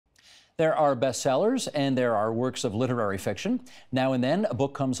There are bestsellers and there are works of literary fiction. Now and then a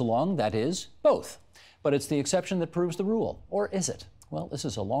book comes along that is both. But it's the exception that proves the rule. Or is it? Well, this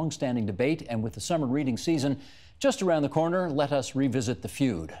is a long-standing debate, and with the summer reading season just around the corner, let us revisit the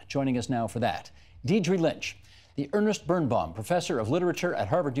feud. Joining us now for that, Deirdre Lynch, the Ernest Birnbaum Professor of Literature at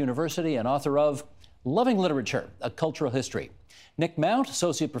Harvard University and author of Loving Literature, A Cultural History. Nick Mount,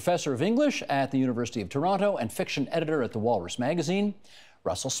 Associate Professor of English at the University of Toronto and fiction editor at The Walrus Magazine.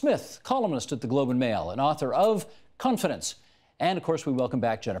 Russell Smith, columnist at the Globe and Mail and author of Confidence. And, of course, we welcome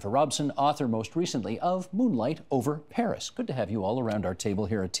back Jennifer Robson, author most recently of Moonlight Over Paris. Good to have you all around our table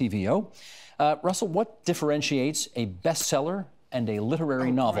here at TVO. Russell, what differentiates a bestseller and a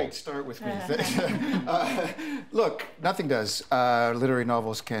literary novel? Great, start with me. Look, nothing does. Literary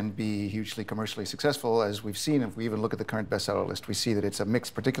novels can be hugely commercially successful, as we've seen. If we even look at the current bestseller list, we see that it's a mix,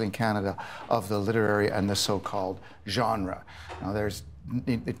 particularly in Canada, of the literary and the so-called genre. Now, there's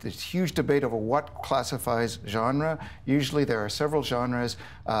huge debate over what classifies genre. Usually there are several genres,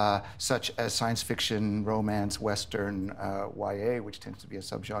 such as science fiction, romance, Western, YA, which tends to be a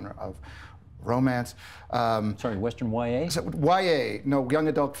subgenre of romance. Sorry, Western YA? YA, no, young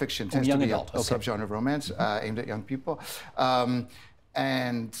adult fiction tends to be a okay. subgenre of romance aimed at young people.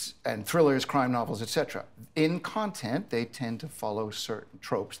 And thrillers, crime novels, etc. In content, they tend to follow certain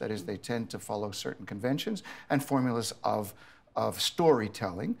tropes. That is, they tend to follow certain conventions and formulas of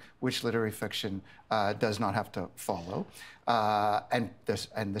storytelling, which literary fiction does not have to follow, and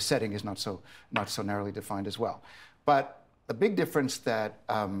the setting is not so narrowly defined as well. But the big difference that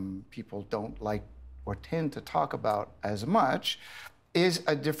people don't like or tend to talk about as much is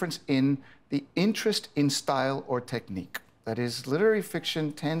a difference in the interest in style or technique. That is, literary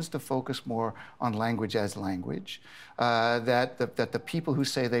fiction tends to focus more on language as language, that the people who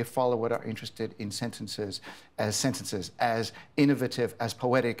say they follow it are interested in sentences, as innovative, as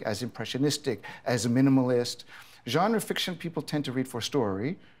poetic, as impressionistic, as minimalist. Genre fiction people tend to read for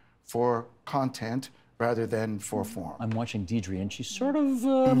story, for content, rather than for form. I'm watching Deirdre, and she's sort of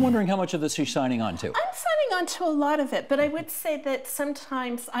I'm wondering how much of this she's signing on to. I'm signing on to a lot of it, but I would say that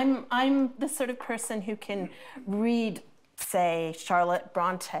sometimes I'm the sort of person who can read, say, Charlotte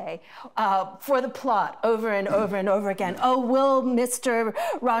Bronte, for the plot over and over and over again. Oh, will Mr.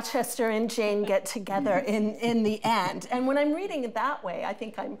 Rochester and Jane get together in the end? And when I'm reading it that way, I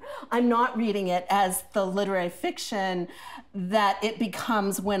think I'm not reading it as the literary fiction that it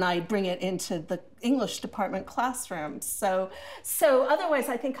becomes when I bring it into the English department classroom. So otherwise,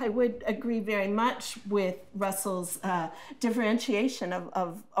 I think I would agree very much with Russell's differentiation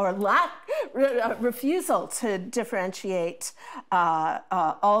or refusal to differentiate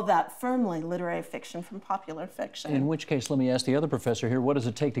all that firmly literary fiction from popular fiction. In which case, let me ask the other professor here, what does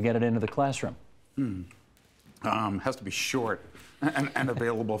it take to get it into the classroom? Has to be short and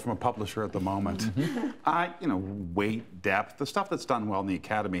available from a publisher at the moment. You know, weight, depth, the stuff that's done well in the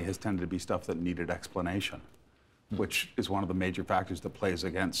academy has tended to be stuff that needed explanation, which is one of the major factors that plays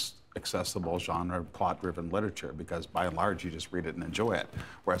against accessible genre, plot-driven literature, because by and large you just read it and enjoy it.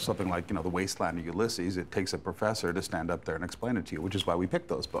 Whereas something like, you know, The Wasteland of Ulysses, it takes a professor to stand up there and explain it to you, which is why we pick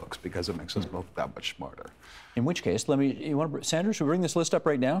those books, because it makes us both that much smarter. In which case, Sandra, should we bring this list up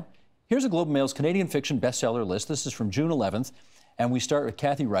right now? Here's a Globe and Mail's Canadian fiction bestseller list. This is from June 11th. And we start with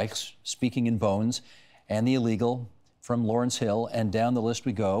Kathy Reich's Speaking in Bones and The Illegal from Lawrence Hill, and down the list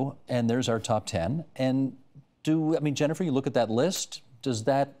we go, and there's our top 10. And Jennifer, you look at that list, does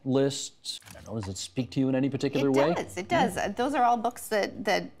that list, I don't know, does it speak to you in any particular way? It does. Those are all books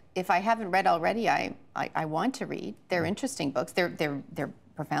that if I haven't read already, I want to read. They're interesting books. They're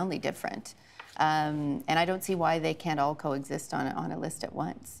profoundly different. And I don't see why they can't all coexist on a list at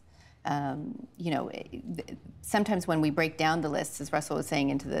once. You know, sometimes when we break down the lists, as Russell was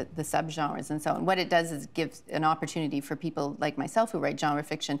saying, into the subgenres and so on, what it does is gives an opportunity for people like myself who write genre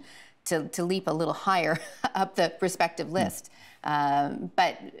fiction to leap a little higher up the respective list.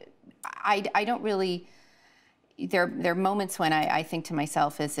 But I don't really, there are moments when I think to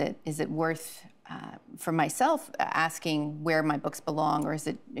myself, is it worth, for myself, asking where my books belong, or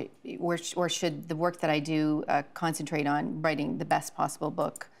or should the work that I do concentrate on writing the best possible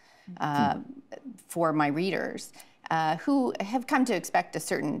book for my readers, who have come to expect a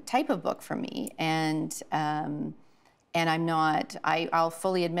certain type of book from me, and I'm not, I'll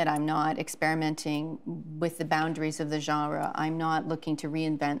fully admit, I'm not experimenting with the boundaries of the genre. I'm not looking to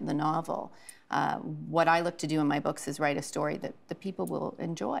reinvent the novel. What I look to do in my books is write a story that the people will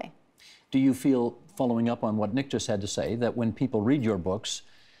enjoy. Do you feel, following up on what Nick just had to say, that when people read your books,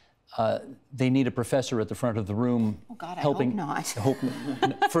 they need a professor at the front of the room helping,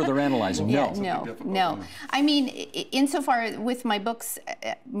 further analyzing? Yeah, no. I mean, insofar with my books,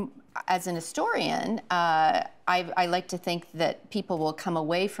 as an historian, I like to think that people will come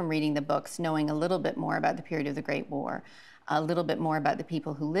away from reading the books knowing a little bit more about the period of the Great War, a little bit more about the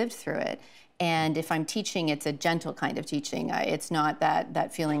people who lived through it. And if I'm teaching, it's a gentle kind of teaching. It's not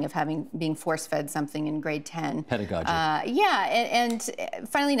that feeling of being force-fed something in grade 10. Pedagogy. Yeah, and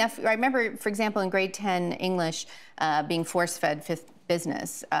funnily enough, I remember, for example, in grade 10 English, being force-fed fifth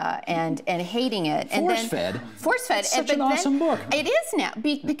business and hating it. Force-fed? Force-fed. Such an awesome book. It is now,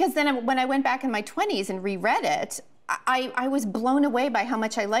 because then when I went back in my 20s and reread it, I was blown away by how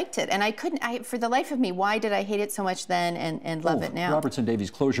much I liked it. And I couldn't, for the life of me, why did I hate it so much then and love it now? Robertson Davies,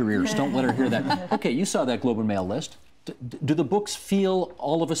 close your ears. Don't let her hear that. Okay, you saw that Globe and Mail list. Do the books feel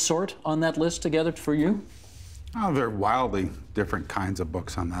all of a sort on that list together for you? Oh, there are wildly different kinds of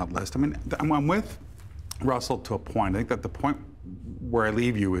books on that list. I mean, I'm with Russell to a point. I think that the point where I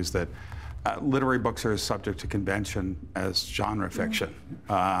leave you is that literary books are as subject to convention as genre fiction.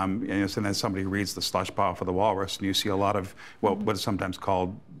 And then somebody reads The Slush Pile for the Walrus, and you see a lot of what is sometimes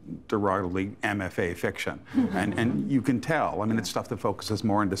called derogatively MFA fiction. And you can tell. I mean, it's stuff that focuses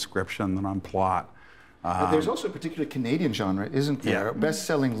more on description than on plot. There's also a particular Canadian genre, isn't there? Yeah.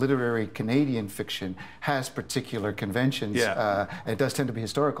 Best-selling literary Canadian fiction has particular conventions. Yeah. It does tend to be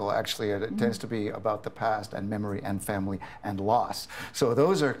historical, actually. It tends to be about the past and memory and family and loss. So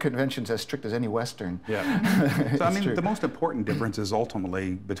those are conventions as strict as any Western. Yeah. So, I mean, true. the most important difference is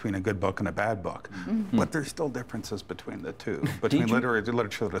ultimately between a good book and a bad book. But there's still differences between the two, between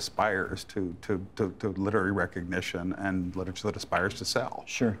literature that aspires to literary recognition and literature that aspires to sell.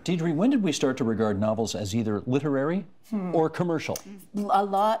 Sure. Deidre, when did we start to regard novels as either literary or commercial? A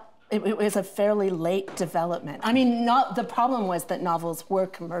lot. It was a fairly late development. I mean, the problem was that novels were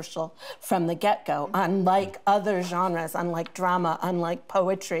commercial from the get-go. Unlike other genres, unlike drama, unlike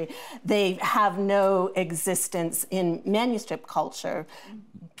poetry, they have no existence in manuscript culture.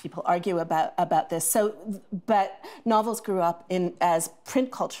 People argue about this. So, but novels grew up as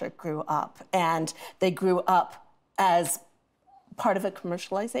print culture grew up, and they grew up as part of a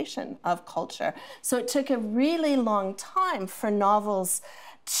commercialization of culture. So it took a really long time for novels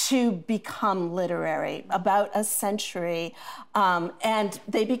to become literary, about a century, and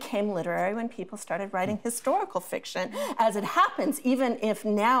they became literary when people started writing historical fiction. As it happens, even if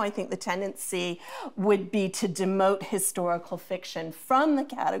now I think the tendency would be to demote historical fiction from the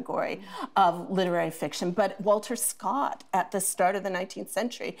category of literary fiction, but Walter Scott, at the start of the 19th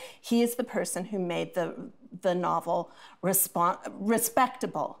century, he is the person who made the novel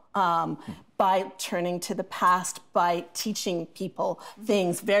respectable by turning to the past, by teaching people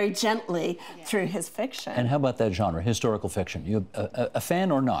things very gently through his fiction. And how about that genre, historical fiction? You a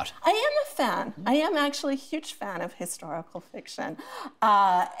fan or not? I am a fan. I am actually a huge fan of historical fiction.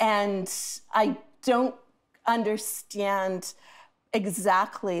 And I don't understand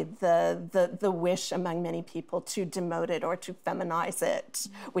exactly the wish among many people to demote it or to feminize it,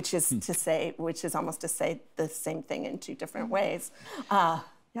 which is almost to say the same thing in two different ways.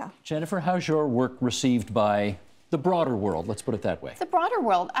 Yeah. Jennifer, how's your work received by the broader world? Let's put it that way. The broader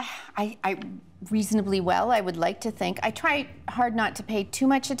world, I reasonably well, I would like to think. I try hard not to pay too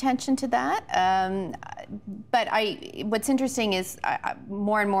much attention to that. But what's interesting is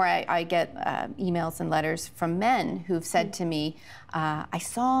more and more I get emails and letters from men who've said to me, I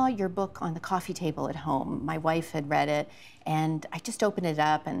saw your book on the coffee table at home. My wife had read it, and I just opened it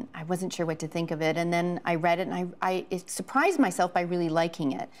up, and I wasn't sure what to think of it. And then I read it, and I surprised myself by really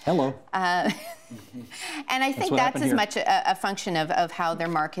liking it. Hello. And I think that's as much a function of how they're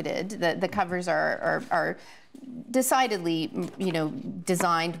marketed. The covers are decidedly,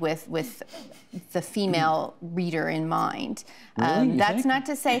 designed with the female reader in mind. Really? That's not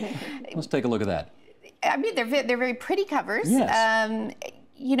to say. Let's take a look at that. I mean, they're very pretty covers. Yes.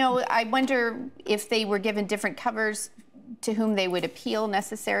 I wonder if they were given different covers to whom they would appeal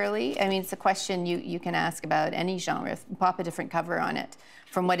necessarily. I mean, it's a question you can ask about any genre. Pop a different cover on it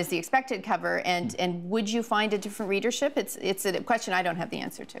from what is the expected cover, and would you find a different readership? It's a question I don't have the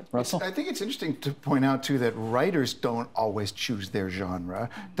answer to. Russell? I think it's interesting to point out, too, that writers don't always choose their genre.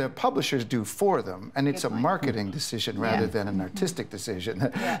 The publishers do for them, and it's a marketing decision rather than an artistic decision.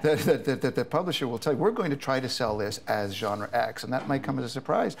 That the publisher will tell you, we're going to try to sell this as genre X, and that might come as a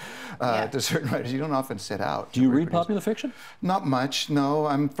surprise to certain writers. You don't often set out. Do you read popular fiction? Not much, no.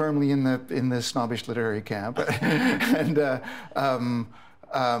 I'm firmly in the snobbish literary camp. And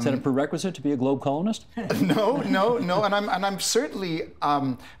Is that a prerequisite to be a Globe columnist? No, and I'm certainly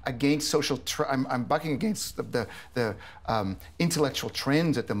against social. I'm bucking against the intellectual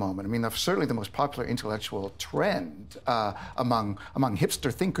trends at the moment. I mean, certainly the most popular intellectual trend among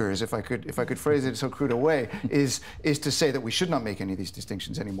hipster thinkers, if I could phrase it in so crude a way, is to say that we should not make any of these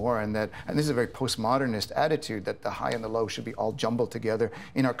distinctions anymore, and this is a very postmodernist attitude that the high and the low should be all jumbled together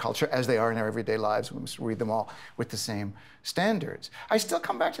in our culture as they are in our everyday lives. We must read them all with the same standards. I still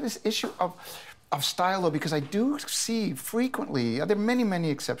come back to this issue of style, though, because I do see frequently, there are many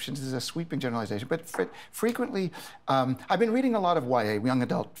exceptions, this is a sweeping generalization, but frequently, I've been reading a lot of YA, young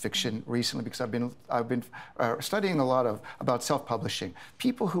adult fiction, recently, because I've been studying a lot about self-publishing.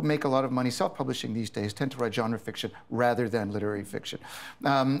 People who make a lot of money self-publishing these days tend to write genre fiction rather than literary fiction.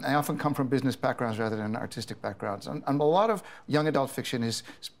 I often come from business backgrounds rather than artistic backgrounds. And a lot of young adult fiction is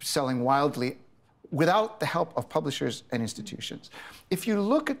selling wildly without the help of publishers and institutions. If you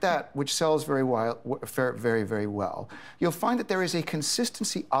look at that, which sells very well, you'll find that there is a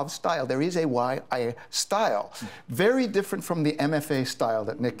consistency of style. There is a YA style, very different from the MFA style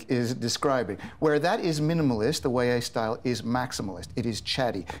that Nick is describing, where that is minimalist, the YA style is maximalist. It is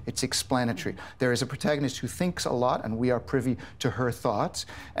chatty, it's explanatory. There is a protagonist who thinks a lot, and we are privy to her thoughts,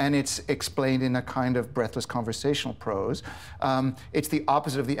 and it's explained in a kind of breathless conversational prose. It's the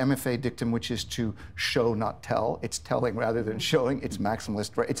opposite of the MFA dictum, which is to show, not tell. It's telling rather than showing. It's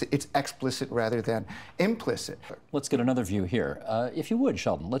maximalist. It's explicit rather than implicit. Let's get another view here. If you would,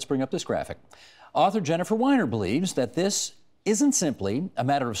 Sheldon, let's bring up this graphic. Author Jennifer Weiner believes that this isn't simply a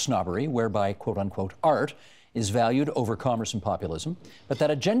matter of snobbery, whereby quote-unquote art is valued over commerce and populism, but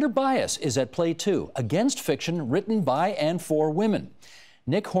that a gender bias is at play too, against fiction written by and for women.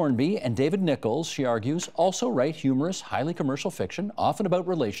 Nick Hornby and David Nichols, she argues, also write humorous, highly commercial fiction, often about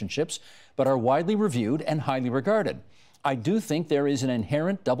relationships, but are widely reviewed and highly regarded. I do think there is an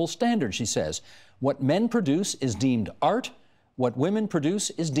inherent double standard, she says. What men produce is deemed art, what women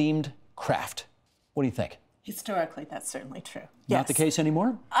produce is deemed craft. What do you think? Historically, that's certainly true. Not the case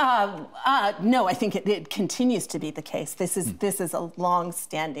anymore? No, I think it continues to be the case. This is a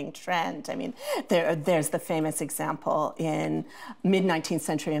long-standing trend. I mean, there's the famous example in mid-19th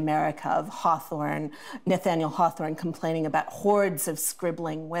century America of Hawthorne, Nathaniel Hawthorne, complaining about hordes of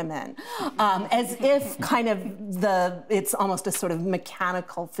scribbling women, as if kind of it's almost a sort of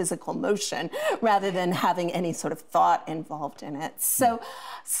mechanical, physical motion rather than having any sort of thought involved in it. So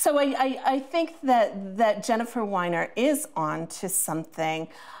I think that Jennifer Weiner is on to something.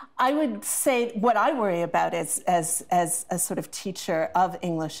 I would say what I worry about as a sort of teacher of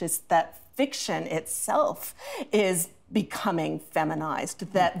English is that fiction itself is becoming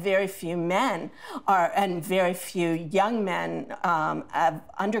feminized, that very few men and very few young men of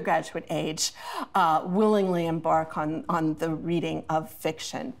undergraduate age willingly embark on the reading of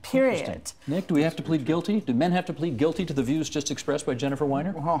fiction, period. Nick, do we have to plead guilty? Do men have to plead guilty to the views just expressed by Jennifer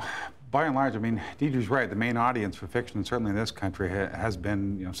Weiner? Well, by and large, I mean, Deidre's right. The main audience for fiction, certainly in this country, has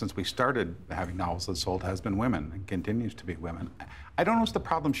been, since we started having novels that sold, has been women and continues to be women. I don't know if the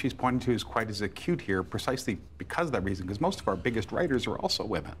problem she's pointing to is quite as acute here, precisely because of that reason, because most of our biggest writers are also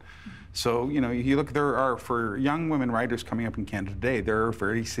women. So, you look, for young women writers coming up in Canada today, there are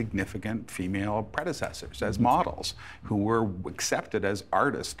very significant female predecessors as models who were accepted as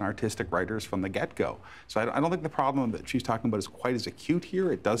artists and artistic writers from the get-go. So I don't think the problem that she's talking about is quite as acute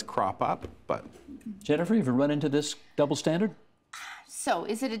here. It does crop up, but... Jennifer, have you run into this double standard? So,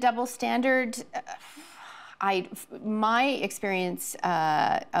 is it a double standard? My experience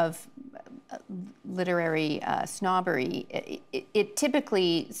of literary snobbery,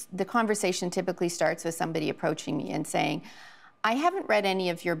 the conversation typically starts with somebody approaching me and saying, I haven't read any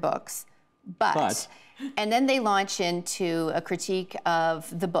of your books, but and then they launch into a critique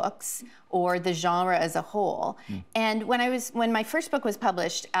of the books or the genre as a whole. And when my first book was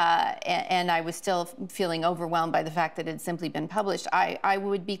published, and I was still feeling overwhelmed by the fact that it had simply been published, I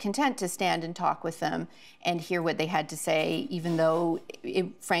would be content to stand and talk with them and hear what they had to say, even though it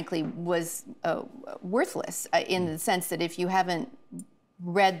frankly was worthless in the sense that if you haven't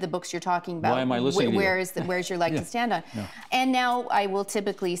read the books you're talking about, why am I listening where's your leg to stand on? Yeah. And now I will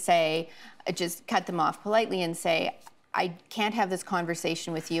typically say, just cut them off politely and say, I can't have this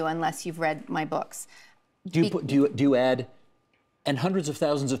conversation with you unless you've read my books. Do you add, and hundreds of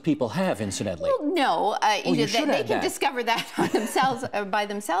thousands of people have, incidentally? Well, no, they can discover that on themselves, by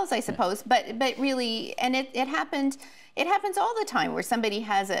themselves, I suppose. But really, and it happens all the time where somebody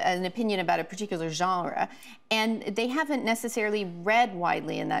has an opinion about a particular genre, and they haven't necessarily read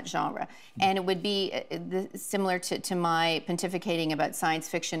widely in that genre. And it would be similar to my pontificating about science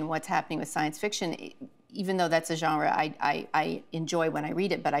fiction, what's happening with science fiction. even though that's a genre I enjoy when I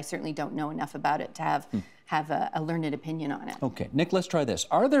read it, but I certainly don't know enough about it to have a learned opinion on it. Okay, Nick, let's try this.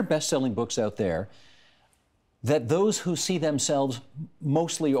 Are there best-selling books out there that those who see themselves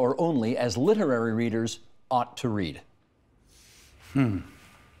mostly or only as literary readers ought to read?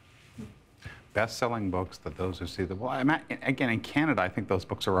 Best-selling books that those who see them. Well, again, in Canada, I think those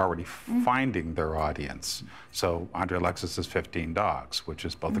books are already finding their audience. So Andre Alexis's 15 Dogs, which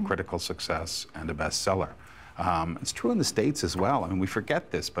is both a critical success and a bestseller. It's true in the States as well. I mean, we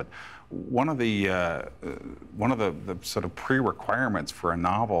forget this, but one of the sort of pre-requirements for a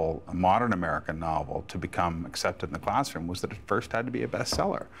novel, a modern American novel, to become accepted in the classroom was that it first had to be a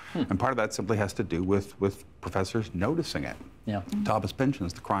bestseller. And part of that simply has to do with professors noticing it. Yeah. Thomas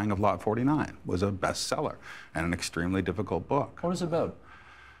Pynchon's The Crying of Lot 49 was a bestseller and an extremely difficult book. What is it about?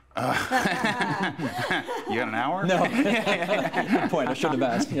 You got an hour? No. Good point. I should have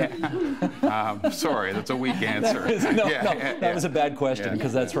asked. Yeah. Sorry, that's a weak answer. That was a bad question,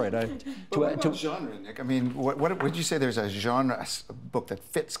 because that's right. What about genre, Nick? I mean, what would you say there's a genre, a book that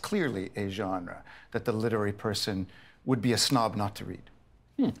fits clearly a genre that the literary person would be a snob not to read?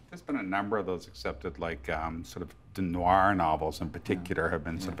 There's been a number of those accepted, like sort of de noir novels in particular have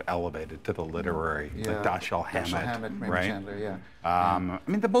been sort of elevated to the literary, like Dashiell Hammett, right? Chandler, I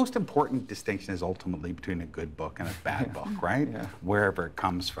mean, the most important distinction is ultimately between a good book and a bad book, right? Wherever it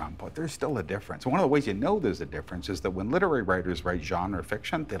comes from, but there's still a difference. One of the ways you know there's a difference is that when literary writers write genre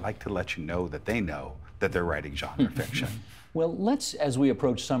fiction, they like to let you know that they know that they're writing genre fiction. Well, let's, as we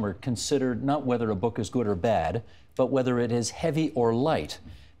approach summer, consider not whether a book is good or bad, but whether it is heavy or light.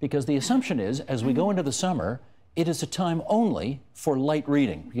 Because the assumption is, as we go into the summer, it is a time only for light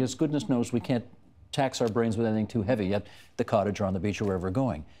reading, because goodness knows we can't tax our brains with anything too heavy at the cottage or on the beach or wherever we're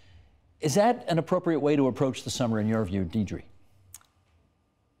going. Is that an appropriate way to approach the summer in your view, Deidre?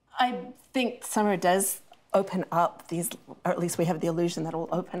 I think summer does open up these, or at least we have the illusion that it will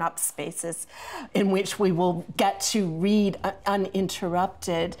open up spaces in which we will get to read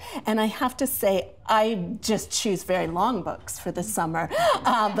uninterrupted. And I have to say, I just choose very long books for the summer,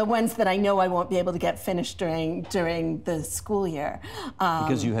 the ones that I know I won't be able to get finished during the school year.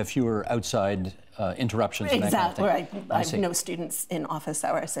 Because you have fewer outside interruptions. Exactly, and that kind of thing. right. I have no students in office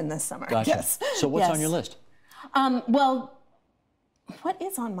hours in the summer. Gotcha. Yes. So what's on your list? Well, what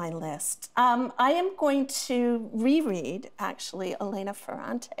is on my list? I am going to reread, actually, Elena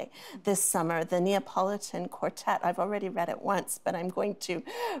Ferrante this summer, the Neapolitan Quartet. I've already read it once, but I'm going to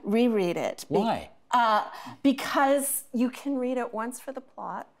reread it. Why? Because you can read it once for the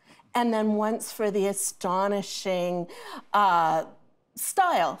plot, and then once for the astonishing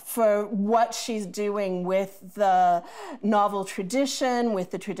style, for what she's doing with the novel tradition,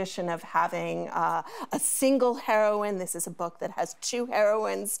 with the tradition of having a single heroine. This is a book that has two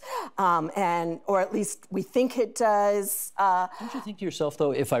heroines, or at least we think it does. Don't you think to yourself,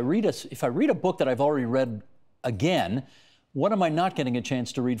 though, if I read a book that I've already read again, what am I not getting a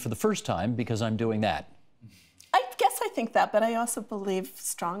chance to read for the first time because I'm doing that? I guess I think that, but I also believe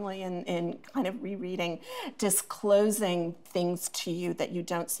strongly in kind of rereading, disclosing things to you that you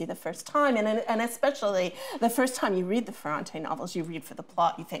don't see the first time. And especially the first time you read the Ferrante novels, you read for the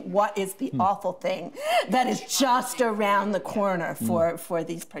plot. You think, what is the awful thing that is just around the corner for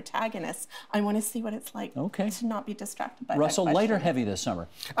these protagonists? I want to see what it's like to not be distracted by Russell, that question. light or heavy this summer?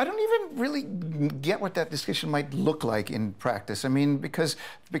 I don't even really get what that discussion might look like in practice. I mean, because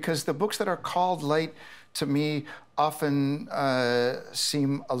the books that are called light, to me, often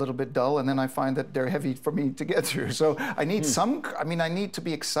seem a little bit dull, and then I find that they're heavy for me to get through. So I need I need to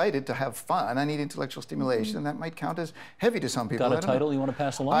be excited, to have fun. I need intellectual stimulation, and that might count as heavy to some people. Got a title you want to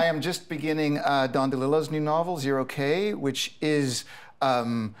pass along? I am just beginning Don DeLillo's new novel, 0K, which is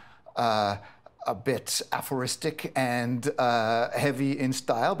a bit aphoristic and heavy in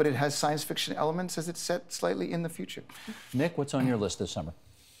style, but it has science fiction elements as it's set slightly in the future. Nick, what's on your list this summer?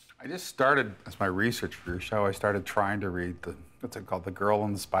 I just started, as my research for your show, I started trying to read what's it called, The Girl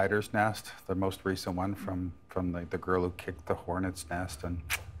in the Spider's Nest, the most recent one from the girl who kicked the hornet's nest, and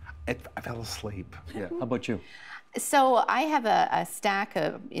I fell asleep. Yeah. How about you? So I have a stack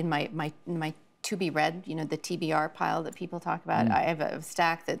in my to be read, you know, the TBR pile that people talk about. I have a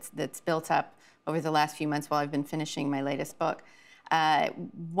stack that's built up over the last few months while I've been finishing my latest book.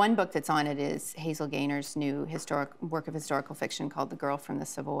 One book that's on it is Hazel Gaynor's new work of historical fiction called The Girl from the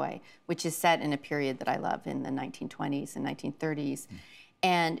Savoy, which is set in a period that I love in the 1920s and 1930s.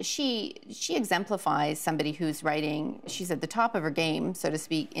 And she exemplifies somebody who's writing, she's at the top of her game, so to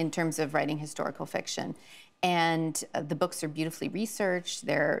speak, in terms of writing historical fiction. And the books are beautifully researched.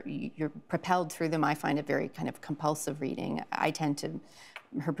 You're propelled through them. I find it very kind of compulsive reading. I tend to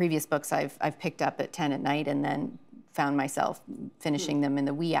her previous books I've picked up at 10 at night and then found myself finishing them in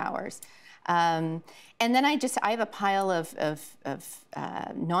the wee hours. And then I have a pile of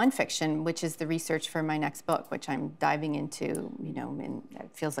nonfiction, which is the research for my next book, which I'm diving into, it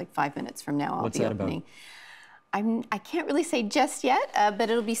feels like 5 minutes from now I'll What's be that opening. About? I can't really say just yet, but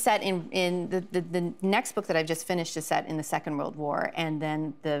it'll be set in the next book that I've just finished is set in the Second World War, and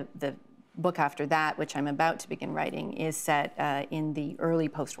then the book after that, which I'm about to begin writing, is set in the early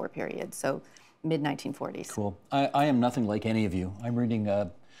post-war period, so mid-1940s. Cool. I am nothing like any of you. I'm reading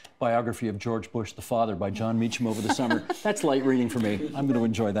a biography of George Bush the Father by John Meacham over the summer. That's light reading for me. I'm going to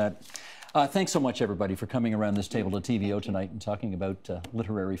enjoy that. Thanks so much, everybody, for coming around this table at TVO tonight and talking about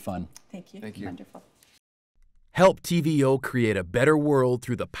literary fun. Thank you. Thank you. Wonderful. Help TVO create a better world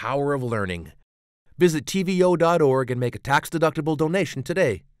through the power of learning. Visit TVO.org and make a tax-deductible donation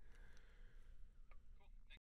today.